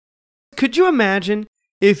Could you imagine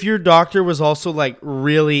if your doctor was also like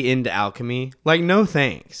really into alchemy? Like, no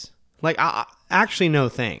thanks. Like, actually, no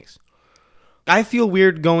thanks. I feel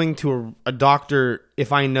weird going to a doctor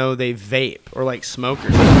if I know they vape or like smoke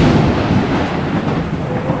or something.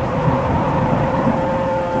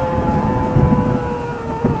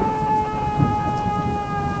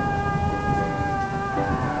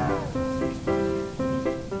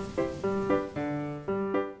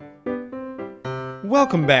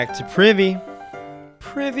 Welcome back to Privy.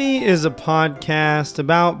 Privy is a podcast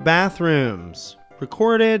about bathrooms,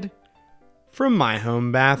 recorded from my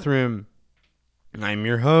home bathroom. I'm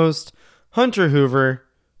your host, Hunter Hoover,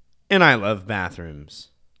 and I love bathrooms.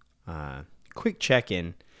 Quick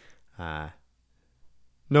check-in.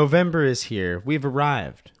 November is here. We've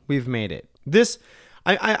arrived. We've made it.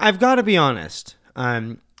 I've got to be honest.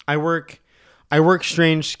 I work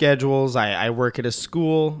strange schedules. I work at a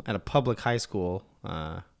school, at a public high school.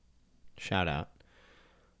 Shout out.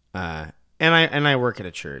 And I work at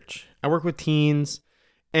a church. I work with teens,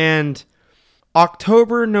 and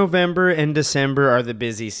October, November, and December are the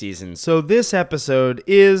busy seasons. So this episode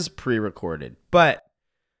is pre-recorded, but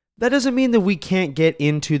that doesn't mean that we can't get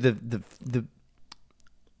into the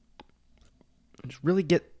just really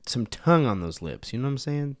get some tongue on those lips. You know what I'm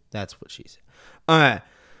saying? That's what she said.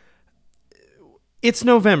 It's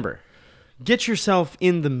November. Get yourself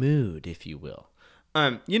in the mood, if you will.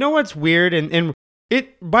 You know what's weird? And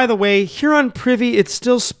it, by the way, here on Privy, it's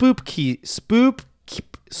still spoopky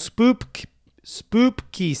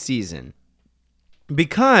season.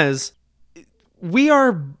 Because we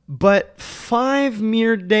are but 5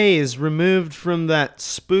 mere days removed from that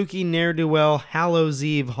spooky ne'er-do-well Hallows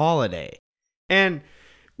Eve holiday. And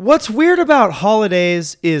what's weird about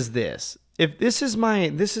holidays is this. If this is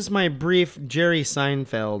my brief Jerry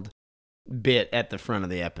Seinfeld bit at the front of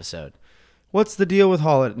the episode. What's the deal with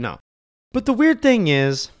holiday? No. But the weird thing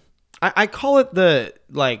is, I call it we're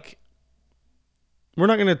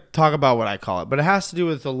not going to talk about what I call it, but it has to do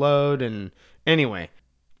with the load and anyway.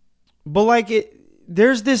 But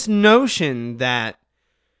there's this notion that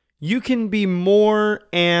you can be more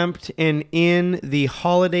amped and in the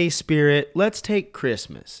holiday spirit. Let's take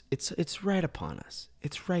Christmas. It's right upon us.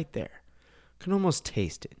 It's right there. Can almost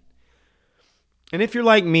taste it. And if you're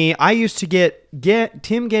like me, I used to get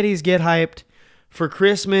Tim Geddes Get Hyped for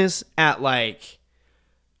Christmas at like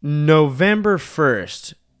November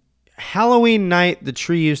 1st. Halloween night, the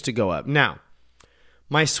tree used to go up. Now,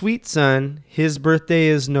 my sweet son, his birthday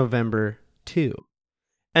is November 2.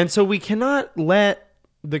 And so we cannot let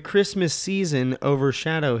the Christmas season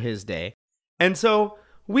overshadow his day. And so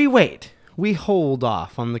we wait. We hold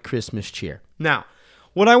off on the Christmas cheer. Now,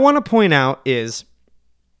 what I want to point out is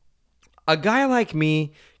a guy like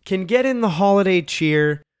me can get in the holiday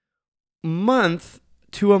cheer month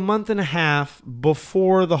to a month and a half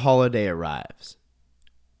before the holiday arrives.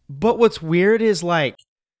 But what's weird is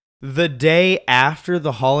the day after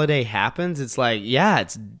the holiday happens, it's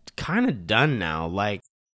it's kind of done now.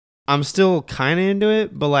 I'm still kind of into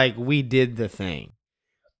it, but we did the thing.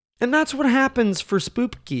 And that's what happens for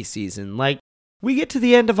spooky season. We get to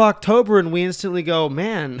the end of October and we instantly go,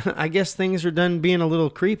 man, I guess things are done being a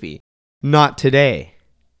little creepy. Not today.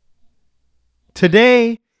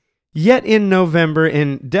 Today, yet in November,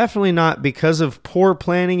 and definitely not because of poor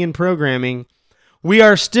planning and programming, we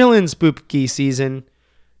are still in spooky season,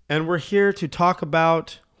 and we're here to talk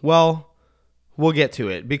about, we'll get to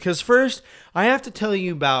it. Because first, I have to tell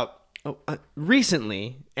you about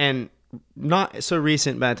recently, and not so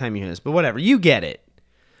recent by the time you hear this, but whatever, you get it.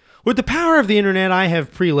 With the power of the internet, I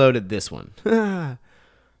have preloaded this one.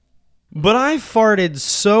 But I farted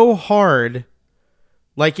so hard,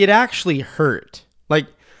 it actually hurt.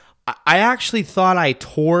 I actually thought I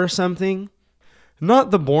tore something.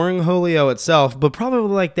 Not the boringholio itself, but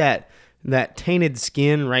probably that tainted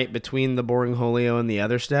skin right between the boringholio and the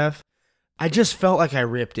other stuff. I just felt like I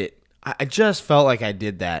ripped it. I just felt like I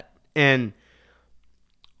did that. And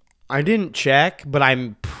I didn't check, but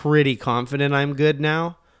I'm pretty confident I'm good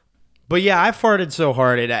now. But yeah, I farted so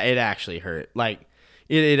hard it actually hurt.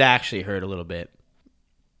 It actually hurt a little bit.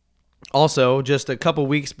 Also, just a couple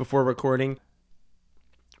weeks before recording,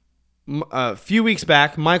 a few weeks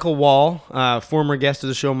back, Michael Wall, former guest of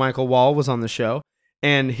the show, Michael Wall, was on the show.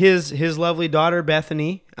 And his lovely daughter,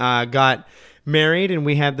 Bethany, got married, and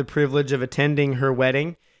we had the privilege of attending her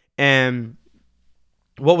wedding. And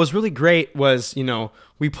what was really great was,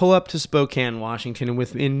 we pull up to Spokane, Washington, and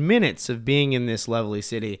within minutes of being in this lovely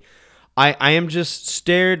city, I am just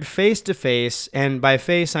stared face to face, and by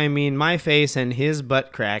face I mean my face and his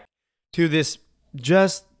butt crack, to this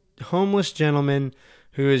just homeless gentleman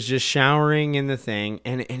who is just showering in the thing,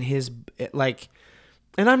 and his, like,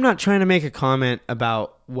 and I'm not trying to make a comment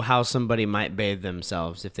about how somebody might bathe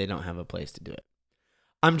themselves if they don't have a place to do it.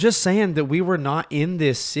 I'm just saying that we were not in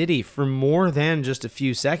this city for more than just a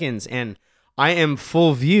few seconds, and I am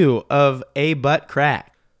full view of a butt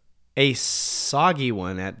crack, a soggy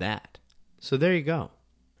one at that. So there you go.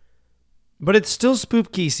 But it's still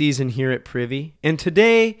spooky season here at Privy, and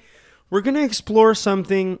today we're going to explore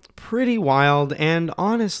something pretty wild and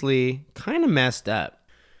honestly kind of messed up.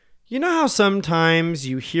 You know how sometimes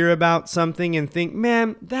you hear about something and think,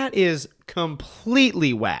 man, that is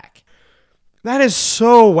completely whack. That is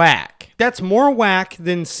so whack. That's more whack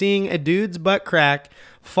than seeing a dude's butt crack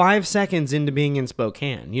 5 seconds into being in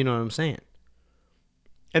Spokane. You know what I'm saying?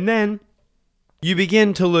 And then you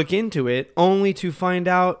begin to look into it only to find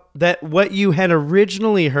out that what you had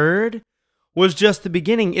originally heard was just the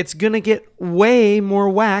beginning. It's going to get way more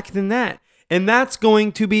whack than that. And that's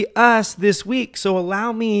going to be us this week. So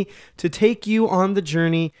allow me to take you on the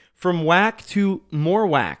journey from whack to more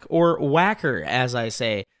whack, or whacker, as I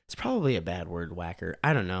say. It's probably a bad word, whacker.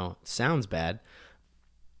 I don't know. It sounds bad.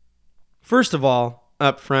 First of all,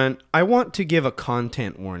 up front, I want to give a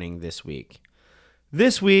content warning this week.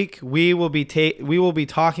 This week, we will be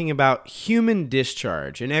talking about human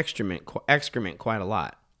discharge and excrement quite a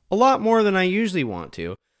lot. A lot more than I usually want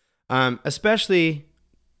to, especially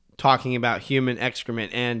talking about human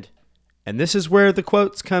excrement. And this is where the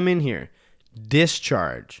quotes come in here.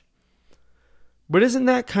 Discharge. But isn't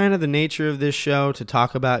that kind of the nature of this show, to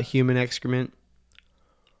talk about human excrement?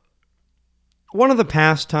 One of the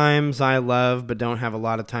pastimes I love but don't have a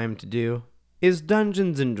lot of time to do is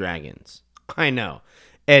Dungeons and Dragons. I know,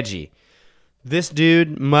 edgy. This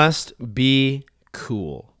dude must be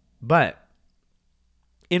cool. But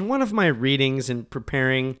in one of my readings and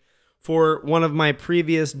preparing for one of my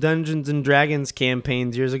previous Dungeons and Dragons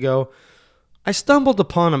campaigns years ago, I stumbled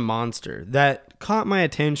upon a monster that caught my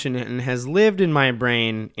attention and has lived in my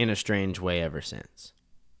brain in a strange way ever since.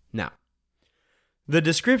 Now, the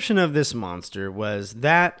description of this monster was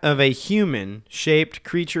that of a human-shaped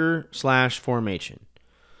creature/formation.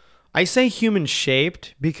 I say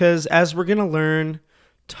human-shaped because, as we're going to learn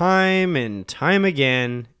time and time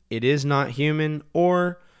again, it is not human,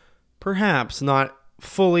 or perhaps not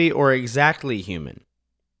fully or exactly human.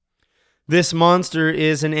 This monster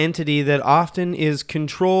is an entity that often is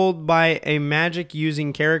controlled by a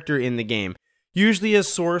magic-using character in the game, usually a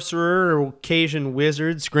sorcerer or occasion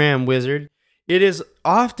wizard, scram wizard. It is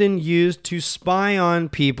often used to spy on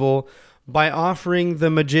people by offering the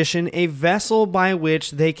magician a vessel by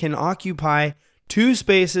which they can occupy two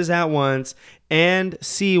spaces at once and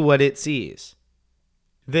see what it sees.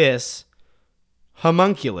 This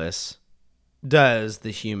homunculus does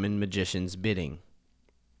the human magician's bidding.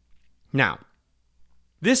 Now,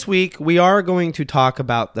 this week we are going to talk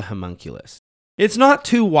about the homunculus. It's not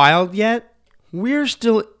too wild yet. We're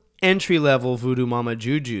still entry-level Voodoo Mama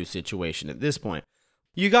Juju situation at this point.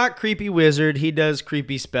 You got creepy wizard, he does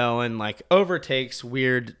creepy spell and like overtakes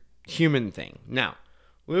weird human thing. Now,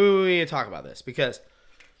 we need to talk about this because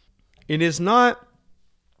it is not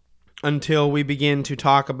until we begin to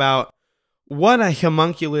talk about what a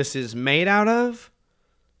homunculus is made out of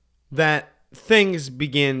that things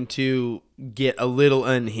begin to get a little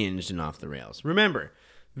unhinged and off the rails. Remember,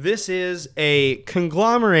 this is a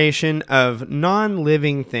conglomeration of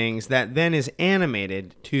non-living things that then is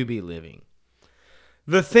animated to be living.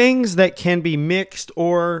 The things that can be mixed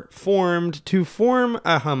or formed to form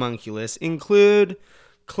a homunculus include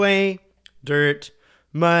clay, dirt,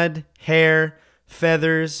 mud, hair,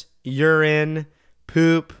 feathers, urine,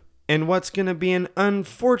 poop, and what's going to be an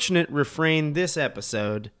unfortunate refrain this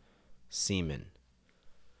episode, semen.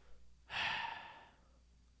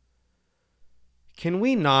 Can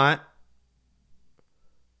we not?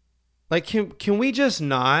 Like, can we just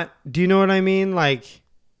not? Do you know what I mean? Like,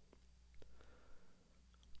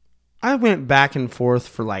 I went back and forth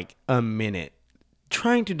for like a minute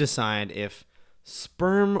trying to decide if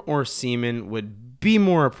sperm or semen would be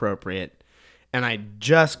more appropriate, and I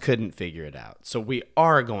just couldn't figure it out. So we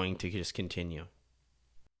are going to just continue.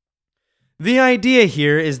 The idea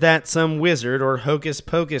here is that some wizard or hocus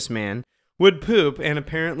pocus man would poop and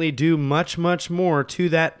apparently do much, much more to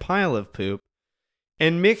that pile of poop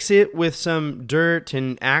and mix it with some dirt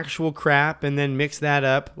and actual crap and then mix that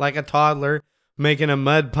up like a toddler making a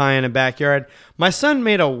mud pie in a backyard. My son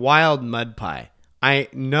made a wild mud pie. I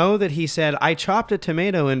know that he said, I chopped a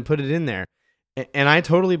tomato and put it in there, and I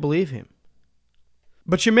totally believe him.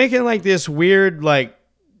 But you're making like this weird, like,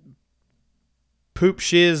 poop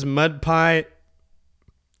shiz mud pie,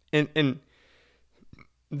 and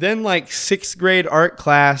Then, like, 6th grade art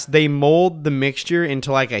class, they mold the mixture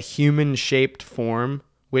into, like, a human-shaped form,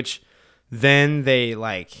 which then they,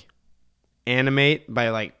 like, animate by,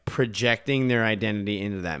 like, projecting their identity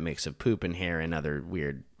into that mix of poop and hair and other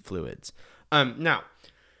weird fluids. Now,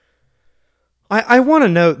 I want to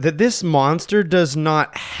note that this monster does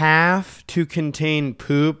not have to contain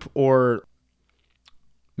poop or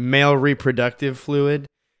male reproductive fluid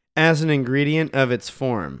as an ingredient of its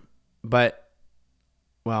form, but,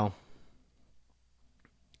 well,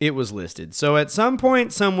 it was listed. So at some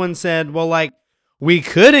point, someone said, well, like, we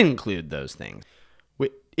could include those things.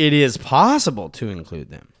 It is possible to include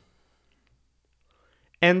them.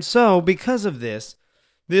 And so, because of this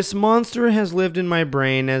monster has lived in my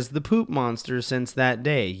brain as the poop monster since that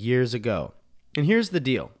day, years ago. And here's the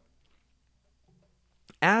deal.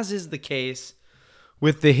 As is the case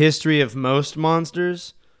with the history of most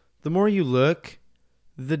monsters, the more you look,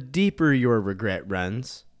 the deeper your regret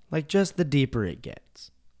runs. Like, just the deeper it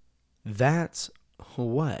gets. That's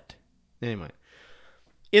what? Anyway.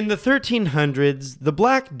 In the 1300s, the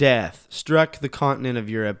Black Death struck the continent of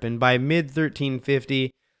Europe, and by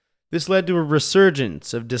mid-1350, this led to a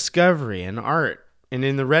resurgence of discovery and art, and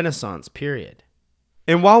in the Renaissance period.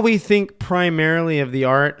 And while we think primarily of the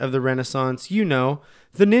art of the Renaissance, you know,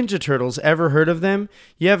 the Ninja Turtles, ever heard of them?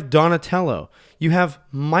 You have Donatello, you have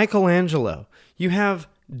Michelangelo, you have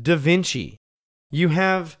Da Vinci, you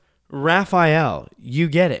have Raphael, you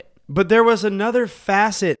get it. But there was another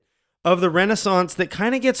facet of the Renaissance that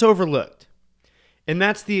kind of gets overlooked, and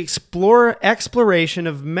that's the exploration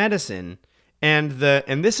of medicine and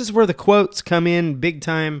this is where the quotes come in big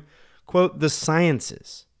time, quote, the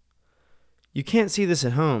sciences. You can't see this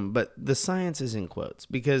at home, but the science is in quotes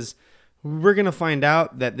because we're going to find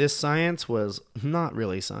out that this science was not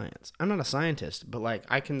really science. I'm not a scientist, but like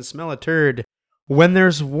I can smell a turd when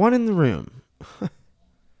there's one in the room.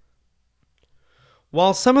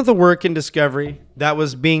 While some of the work and discovery that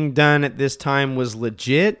was being done at this time was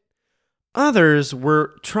legit, others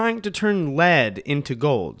were trying to turn lead into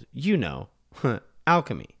gold. You know,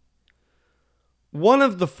 alchemy. One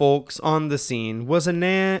of the folks on the scene was a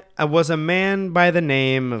man by the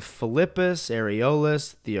name of Philippus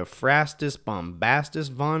Areolus Theophrastus Bombastus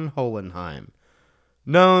von Hohenheim,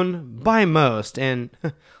 known by most, and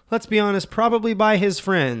let's be honest, probably by his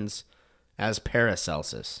friends, as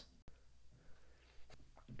Paracelsus.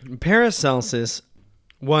 Paracelsus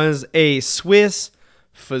was a Swiss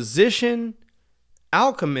physician,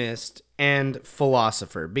 alchemist, and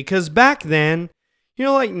philosopher. Because back then, you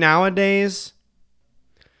know, like nowadays,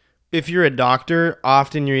 if you're a doctor,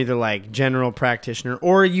 often you're either like general practitioner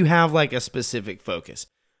or you have like a specific focus.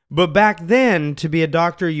 But back then, to be a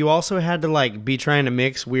doctor, you also had to like be trying to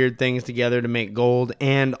mix weird things together to make gold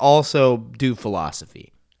and also do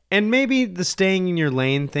philosophy. And maybe the staying in your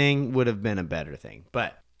lane thing would have been a better thing.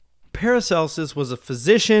 But Paracelsus was a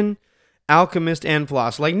physician, alchemist, and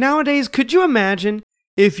philosopher. Like nowadays, could you imagine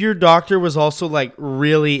if your doctor was also like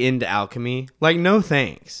really into alchemy? Like, no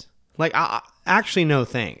thanks. Like, actually, no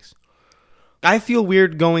thanks. I feel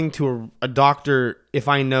weird going to a doctor if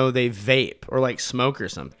I know they vape or like smoke or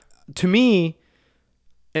something. To me,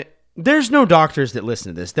 there's no doctors that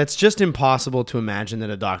listen to this. That's just impossible to imagine that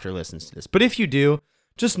a doctor listens to this. But if you do,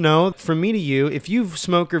 just know, from me to you, if you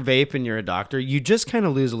smoke or vape and you're a doctor, you just kind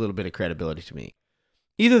of lose a little bit of credibility to me.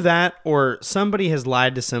 Either that or somebody has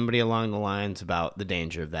lied to somebody along the lines about the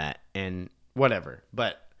danger of that and whatever.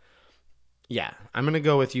 But yeah, I'm going to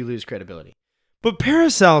go with you lose credibility. But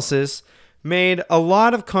Paracelsus made a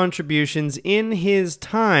lot of contributions in his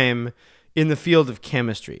time in the field of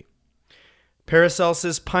chemistry.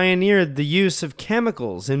 Paracelsus pioneered the use of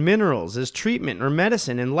chemicals and minerals as treatment or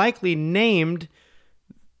medicine and likely named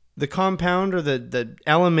the compound or the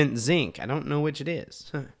element zinc. I don't know which it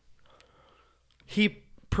is. He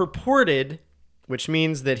purported, which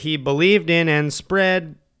means that he believed in and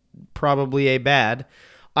spread, probably a bad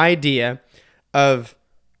idea, of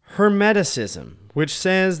Hermeticism, which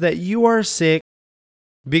says that you are sick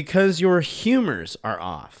because your humors are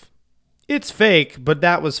off. It's fake, but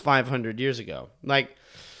that was 500 years ago. Like,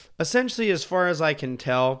 essentially, as far as I can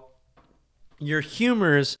tell, your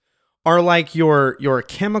humors are like your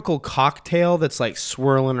chemical cocktail that's like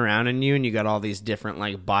swirling around in you, and you got all these different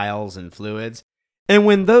like biles and fluids. And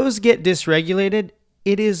when those get dysregulated,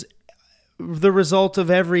 it is the result of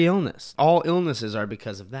every illness. All illnesses are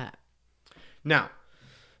because of that. Now,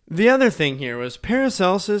 the other thing here was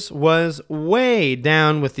Paracelsus was way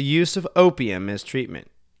down with the use of opium as treatment.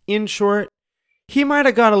 In short, he might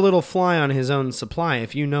have got a little fly on his own supply,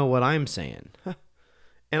 if you know what I'm saying.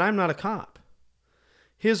 And I'm not a cop.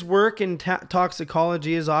 His work in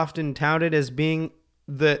toxicology is often touted as being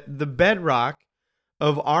the bedrock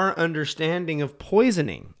of our understanding of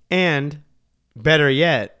poisoning and, better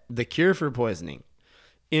yet, the cure for poisoning.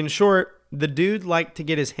 In short, the dude liked to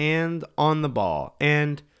get his hand on the ball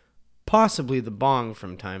and possibly the bong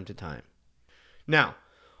from time to time. Now,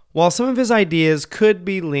 while some of his ideas could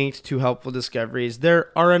be linked to helpful discoveries,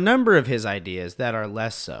 there are a number of his ideas that are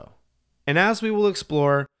less so. And as we will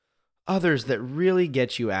explore, others that really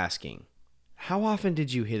get you asking, how often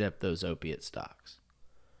did you hit up those opiate stocks?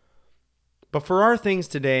 But for our things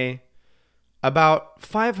today, about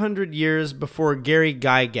 500 years before Gary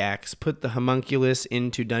Gygax put the homunculus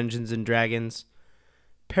into Dungeons and Dragons,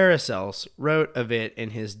 Paracelsus wrote of it in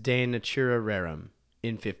his De Natura Rerum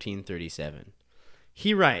in 1537.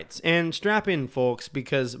 He writes, and strap in, folks,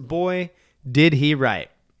 because boy, did he write.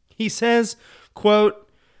 He says, quote,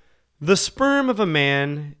 "The sperm of a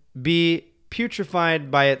man be putrefied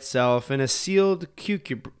by itself in a sealed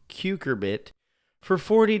cucurbit for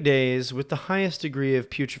 40 days with the highest degree of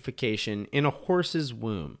putrefaction in a horse's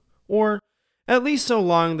womb, or at least so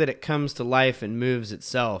long that it comes to life and moves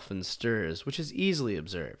itself and stirs, which is easily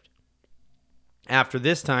observed. After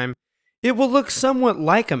this time, it will look somewhat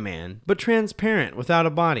like a man, but transparent, without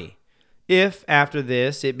a body. If, after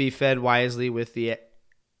this, it be fed wisely with the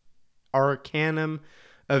arcanum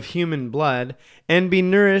of human blood, and be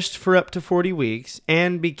nourished for up to 40 weeks,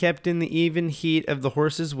 and be kept in the even heat of the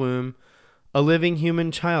horse's womb, a living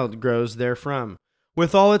human child grows therefrom,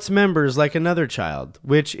 with all its members like another child,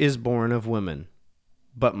 which is born of woman,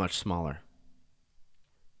 but much smaller."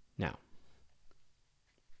 Now,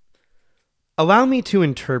 allow me to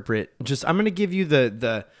interpret, I'm going to give you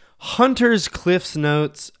the Hunter's Cliff's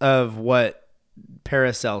Notes of what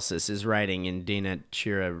Paracelsus is writing in De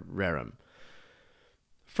Natura Rerum.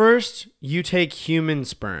 First, you take human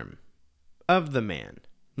sperm of the man.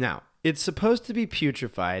 Now, it's supposed to be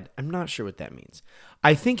putrefied. I'm not sure what that means.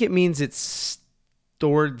 I think it means it's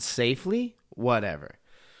stored safely. Whatever.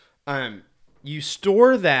 You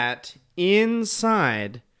store that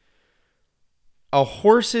inside a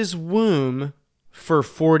horse's womb for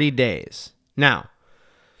 40 days. Now,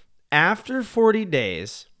 after 40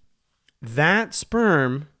 days, that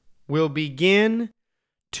sperm will begin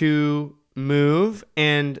to move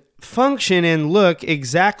and function and look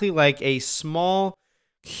exactly like a small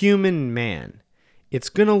human man. It's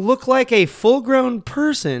going to look like a full-grown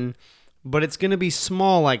person, but it's going to be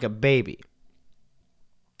small like a baby.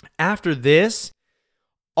 After this,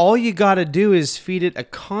 all you got to do is feed it a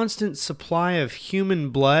constant supply of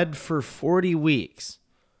human blood for 40 weeks,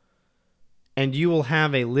 and you will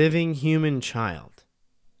have a living human child.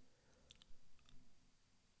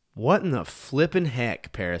 What in the flippin'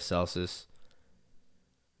 heck, Paracelsus?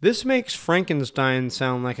 This makes Frankenstein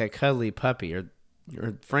sound like a cuddly puppy, or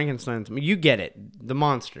Frankenstein's... You get it, the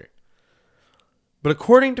monster. But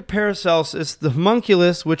according to Paracelsus, the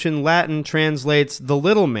homunculus, which in Latin translates the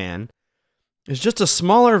little man, is just a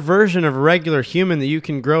smaller version of a regular human that you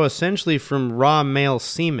can grow essentially from raw male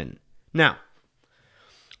semen. Now,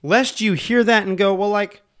 lest you hear that and go, well,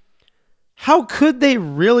 how could they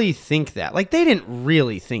really think that? They didn't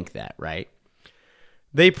really think that, right?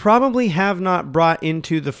 They probably have not brought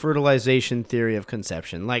into the fertilization theory of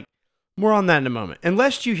conception. More on that in a moment. And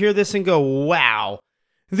lest you hear this and go, wow,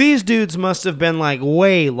 these dudes must have been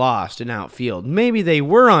way lost and outfield. Maybe they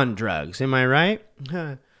were on drugs. Am I right?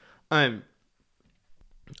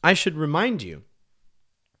 I should remind you,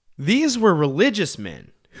 these were religious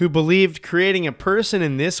men who believed creating a person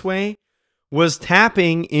in this way was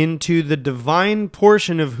tapping into the divine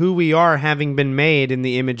portion of who we are, having been made in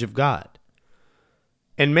the image of God.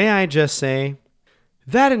 And may I just say,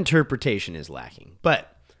 that interpretation is lacking.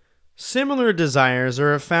 But similar desires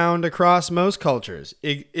are found across most cultures.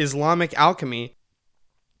 Islamic alchemy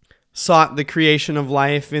sought the creation of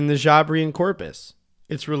life in the Jabrian corpus.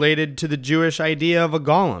 It's related to the Jewish idea of a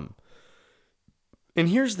golem. And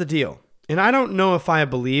here's the deal, and I don't know if I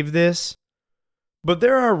believe this, but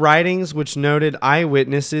there are writings which noted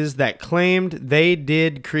eyewitnesses that claimed they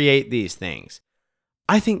did create these things.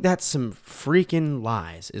 I think that's some freaking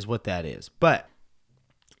lies is what that is. But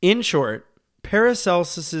in short,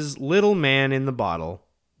 Paracelsus's little man in the bottle,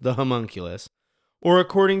 the homunculus, or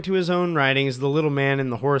according to his own writings, the little man in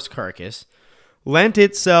the horse carcass, lent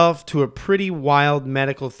itself to a pretty wild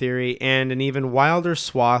medical theory and an even wilder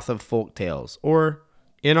swath of folk tales, or,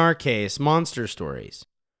 in our case, monster stories.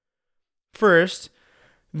 First,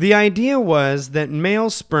 the idea was that male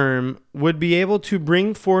sperm would be able to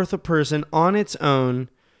bring forth a person on its own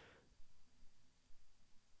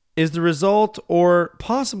is the result, or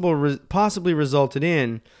possibly resulted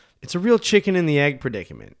in, it's a real chicken and the egg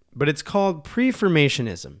predicament, but it's called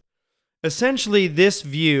preformationism. Essentially, this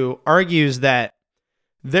view argues that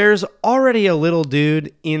there's already a little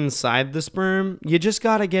dude inside the sperm. You just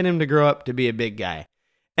got to get him to grow up to be a big guy.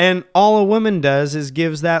 And all a woman does is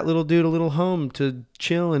gives that little dude a little home to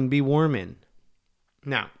chill and be warm in.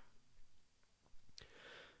 Now,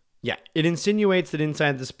 yeah, it insinuates that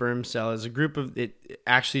inside the sperm cell is a group of,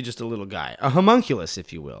 actually just a little guy, a homunculus,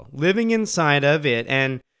 if you will, living inside of it,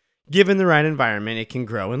 and given the right environment, it can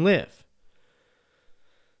grow and live.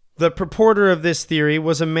 The purporter of this theory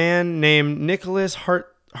was a man named Nicholas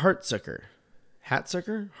Hartzucker.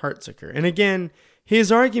 Hartzucker. And again,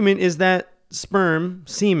 his argument is that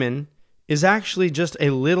semen, is actually just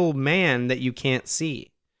a little man that you can't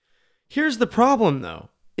see. Here's the problem, though.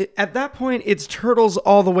 At that point, it's turtles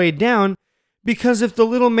all the way down, because if the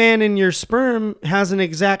little man in your sperm has an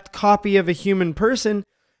exact copy of a human person,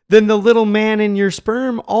 then the little man in your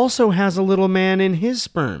sperm also has a little man in his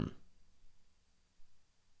sperm.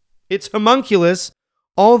 It's homunculus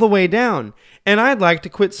all the way down, and I'd like to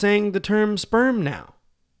quit saying the term sperm now.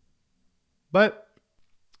 But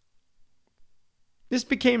this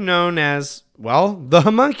became known as, well, the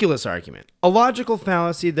homunculus argument, a logical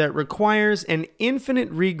fallacy that requires an infinite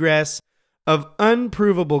regress of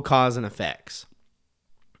unprovable cause and effects.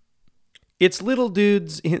 It's little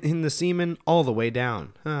dudes in the semen all the way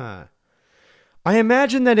down. I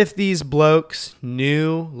imagine that if these blokes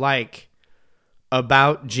knew,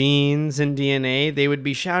 about genes and DNA, they would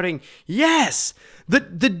be shouting, yes,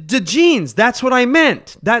 the genes, that's what I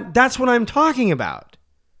meant. That's what I'm talking about.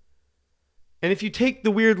 And if you take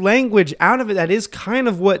the weird language out of it, that is kind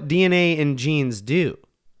of what DNA and genes do.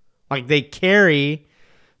 They carry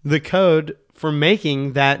the code for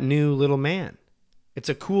making that new little man. It's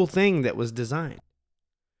a cool thing that was designed.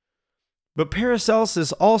 But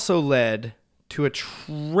Paracelsus also led to a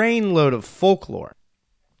trainload of folklore.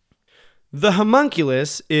 The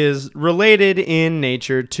homunculus is related in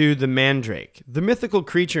nature to the mandrake, the mythical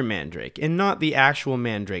creature mandrake, and not the actual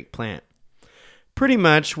mandrake plant. Pretty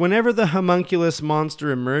much, whenever the homunculus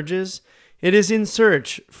monster emerges, it is in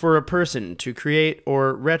search for a person to create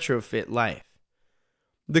or retrofit life.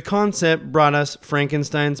 The concept brought us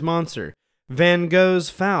Frankenstein's monster. Van Gogh's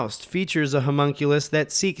Faust features a homunculus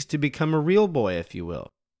that seeks to become a real boy, if you will.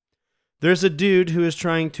 There's a dude who is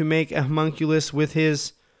trying to make a homunculus with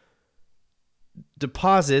his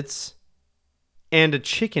deposits and a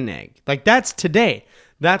chicken egg. That's today.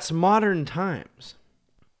 That's modern times.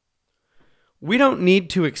 We don't need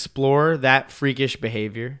to explore that freakish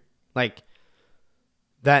behavior.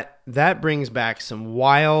 That brings back some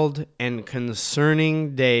wild and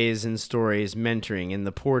concerning days and stories mentoring in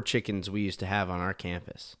the poor chickens we used to have on our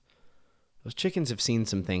campus. Those chickens have seen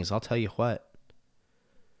some things, I'll tell you what.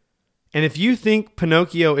 And if you think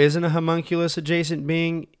Pinocchio isn't a homunculus adjacent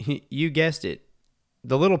being, you guessed it.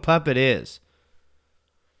 The little puppet is.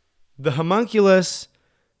 The homunculus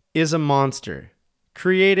is a monster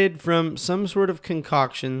created from some sort of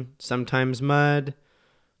concoction, sometimes mud,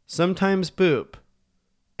 sometimes poop,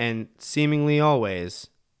 and seemingly always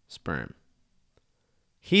sperm.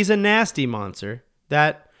 He's a nasty monster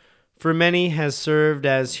that, for many, has served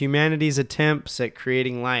as humanity's attempts at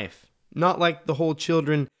creating life. Not like the whole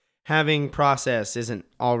children having process isn't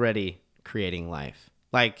already creating life.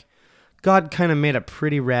 God kind of made a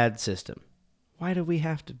pretty rad system. Why do we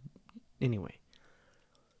have to? Anyway.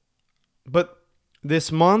 But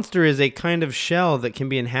this monster is a kind of shell that can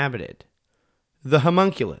be inhabited. The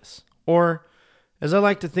homunculus, or as I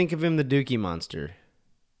like to think of him, the Dookie monster.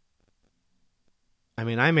 I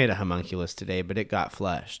made a homunculus today, but it got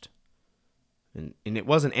flushed. And it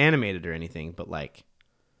wasn't animated or anything, but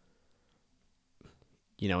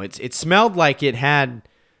it smelled like it had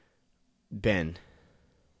been.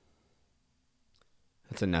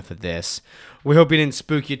 That's enough of this. We hope it didn't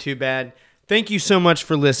spook you too bad. Thank you so much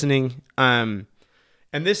for listening. And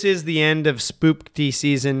this is the end of Spookty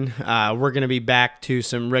season. We're going to be back to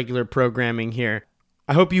some regular programming here.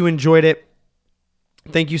 I hope you enjoyed it.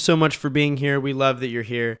 Thank you so much for being here. We love that you're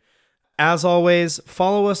here. As always,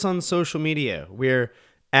 follow us on social media. We're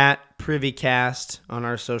at PrivyCast on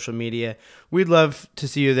our social media. We'd love to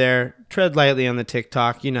see you there. Tread lightly on the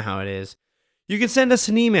TikTok. You know how it is. You can send us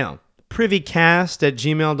an email,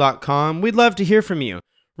 privycast@gmail.com. We'd love to hear from you.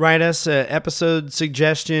 Write us an episode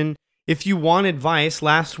suggestion. If you want advice,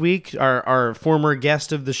 last week, our former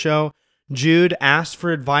guest of the show, Jude, asked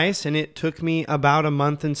for advice, and it took me about a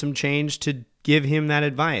month and some change to give him that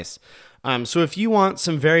advice. So if you want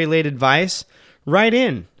some very late advice, write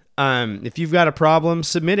in. If you've got a problem,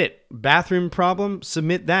 submit it. Bathroom problem,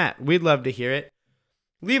 submit that. We'd love to hear it.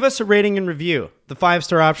 Leave us a rating and review. The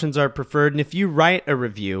 5-star options are preferred, and if you write a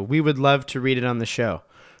review, we would love to read it on the show.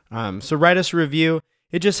 So write us a review.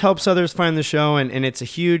 It just helps others find the show, and it's a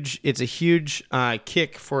huge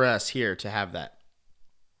kick for us here to have that.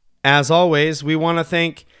 As always, we want to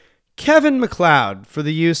thank Kevin MacLeod for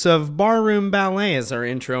the use of Barroom Ballet as our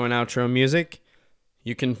intro and outro music.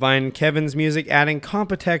 You can find Kevin's music at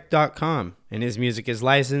Incompetech.com, and his music is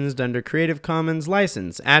licensed under Creative Commons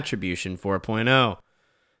License Attribution 4.0.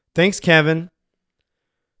 Thanks, Kevin.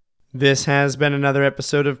 This has been another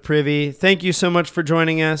episode of Privy. Thank you so much for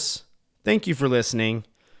joining us. Thank you for listening.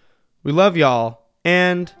 We love y'all,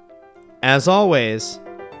 and as always,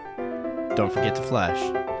 don't forget to flush.